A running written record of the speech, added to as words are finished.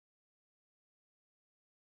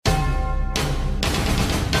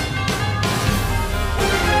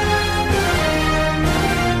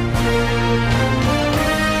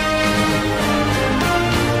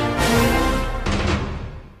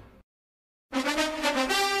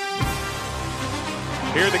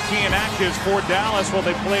Here are the key inactives for Dallas while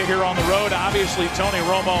they play here on the road. Obviously, Tony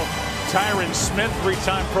Romo, Tyron Smith,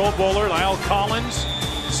 three-time Pro Bowler, Lyle Collins,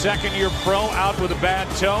 second-year pro, out with a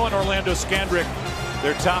bad toe, and Orlando Scandrick,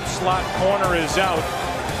 their top slot corner, is out.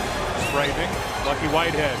 Frightening. Lucky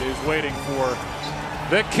Whitehead is waiting for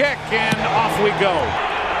the kick, and off we go.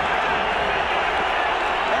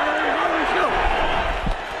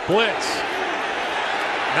 Blitz.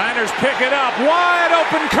 Niners pick it up. Wide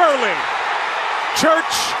open Curley.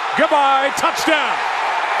 Church, goodbye, touchdown.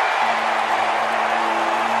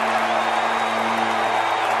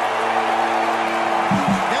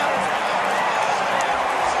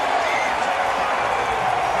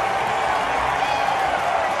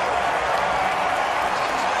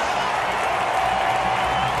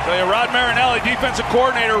 Rod Marinelli, defensive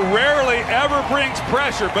coordinator, rarely ever brings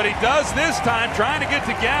pressure, but he does this time, trying to get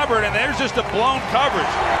to Gabbard, and there's just a blown coverage.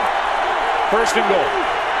 First and goal.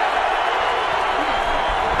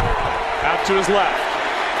 Out to his left.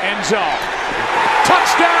 End zone.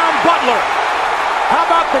 Touchdown, Butler. How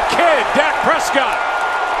about the kid, Dak Prescott?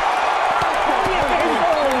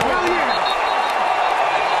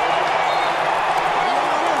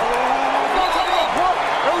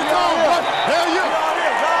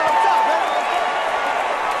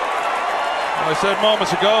 I said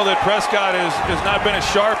moments ago that Prescott has not been as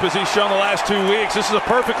sharp as he's shown the last 2 weeks. This is a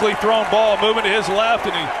perfectly thrown ball, moving to his left,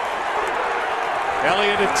 and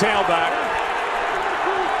Elliott at tailback.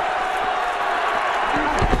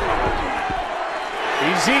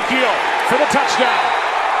 Ezekiel for the touchdown.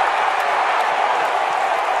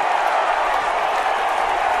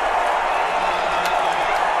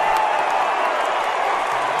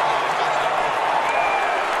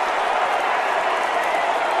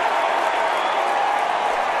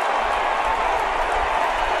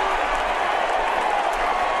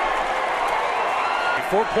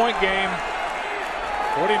 Four-point game.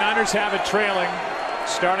 49ers have it trailing,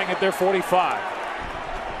 starting at their 45.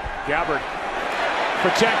 Gabbard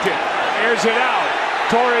protected, airs it out.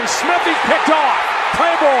 Torrey Smith, he's picked off.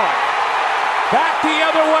 Claiborne back the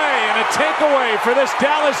other way, and a takeaway for this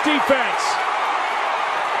Dallas defense.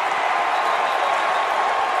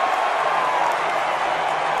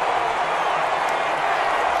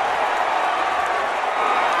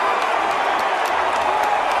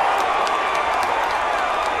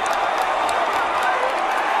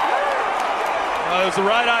 It was the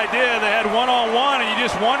right idea. They had one-on-one, and you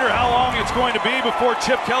just wonder how long it's going to be before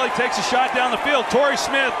Chip Kelly takes a shot down the field. Torrey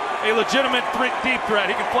Smith, a legitimate deep threat.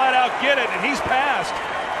 He can flat out get it, and he's passed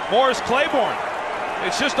Morris Claiborne.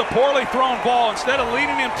 It's just a poorly thrown ball. Instead of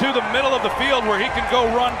leading him to the middle of the field where he can go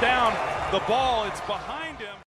run down the ball, it's behind him.